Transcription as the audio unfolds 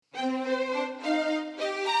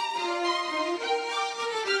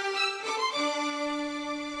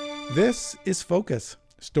This is Focus,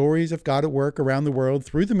 stories of God at work around the world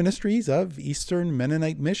through the ministries of Eastern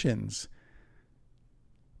Mennonite Missions.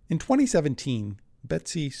 In 2017,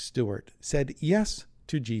 Betsy Stewart said yes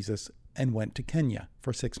to Jesus and went to Kenya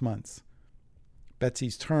for 6 months.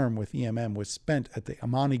 Betsy's term with EMM was spent at the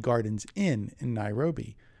Amani Gardens Inn in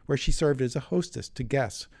Nairobi, where she served as a hostess to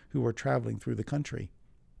guests who were traveling through the country.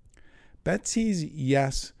 Betsy's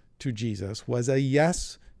yes to Jesus was a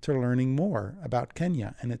yes to learning more about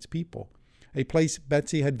Kenya and its people, a place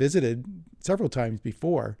Betsy had visited several times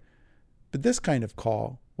before, but this kind of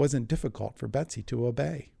call wasn't difficult for Betsy to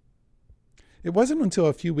obey. It wasn't until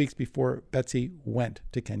a few weeks before Betsy went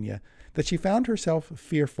to Kenya that she found herself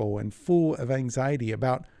fearful and full of anxiety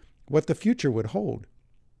about what the future would hold.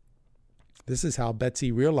 This is how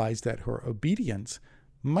Betsy realized that her obedience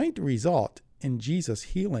might result in Jesus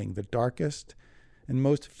healing the darkest and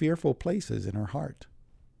most fearful places in her heart.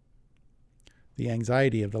 The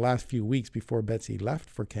anxiety of the last few weeks before Betsy left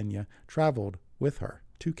for Kenya traveled with her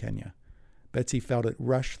to Kenya. Betsy felt it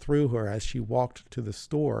rush through her as she walked to the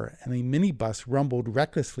store, and a minibus rumbled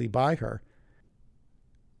recklessly by her.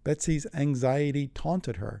 Betsy's anxiety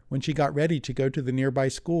taunted her when she got ready to go to the nearby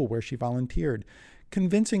school where she volunteered,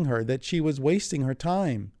 convincing her that she was wasting her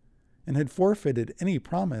time and had forfeited any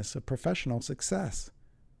promise of professional success.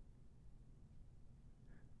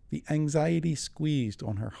 The anxiety squeezed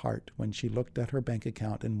on her heart when she looked at her bank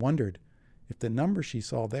account and wondered if the number she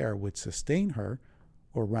saw there would sustain her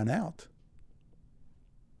or run out.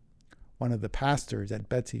 One of the pastors at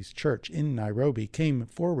Betsy's church in Nairobi came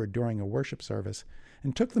forward during a worship service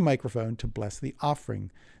and took the microphone to bless the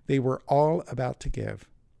offering they were all about to give.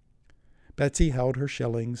 Betsy held her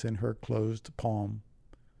shillings in her closed palm.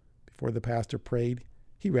 Before the pastor prayed,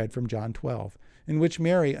 he read from John 12, in which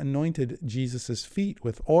Mary anointed Jesus' feet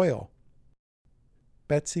with oil.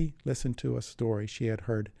 Betsy listened to a story she had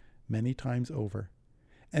heard many times over,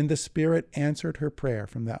 and the Spirit answered her prayer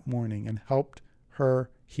from that morning and helped her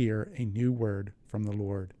hear a new word from the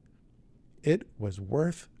Lord. It was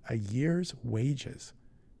worth a year's wages,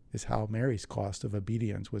 is how Mary's cost of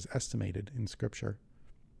obedience was estimated in Scripture.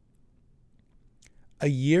 A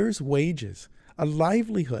year's wages, a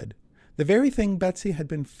livelihood, the very thing Betsy had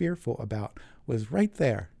been fearful about, was right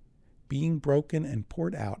there, being broken and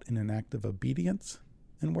poured out in an act of obedience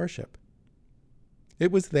and worship.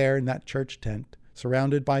 It was there in that church tent,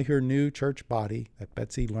 surrounded by her new church body, that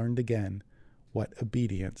Betsy learned again what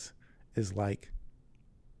obedience is like.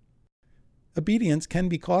 Obedience can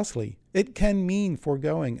be costly. It can mean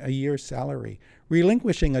foregoing a year's salary,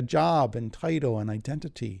 relinquishing a job and title and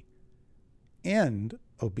identity. And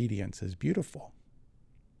obedience is beautiful.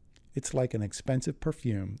 It's like an expensive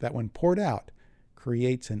perfume that, when poured out,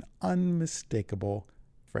 creates an unmistakable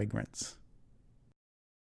fragrance.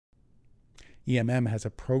 EMM has a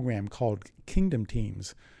program called Kingdom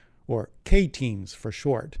Teams, or K-Teams for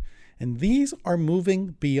short, and these are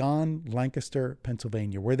moving beyond Lancaster,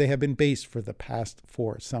 Pennsylvania, where they have been based for the past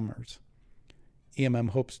 4 summers.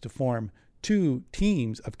 EMM hopes to form 2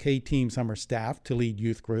 teams of K-Team summer staff to lead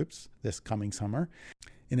youth groups this coming summer.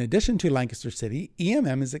 In addition to Lancaster City,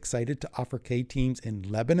 EMM is excited to offer K-Teams in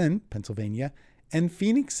Lebanon, Pennsylvania, and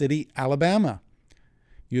Phoenix City, Alabama.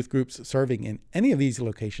 Youth groups serving in any of these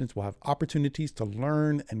locations will have opportunities to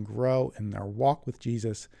learn and grow in their walk with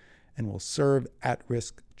Jesus and will serve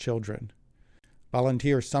at-risk children.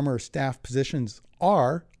 Volunteer summer staff positions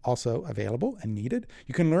are also available and needed.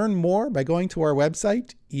 You can learn more by going to our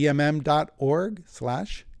website,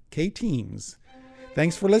 emm.org/kteams.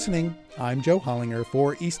 Thanks for listening. I'm Joe Hollinger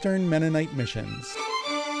for Eastern Mennonite Missions.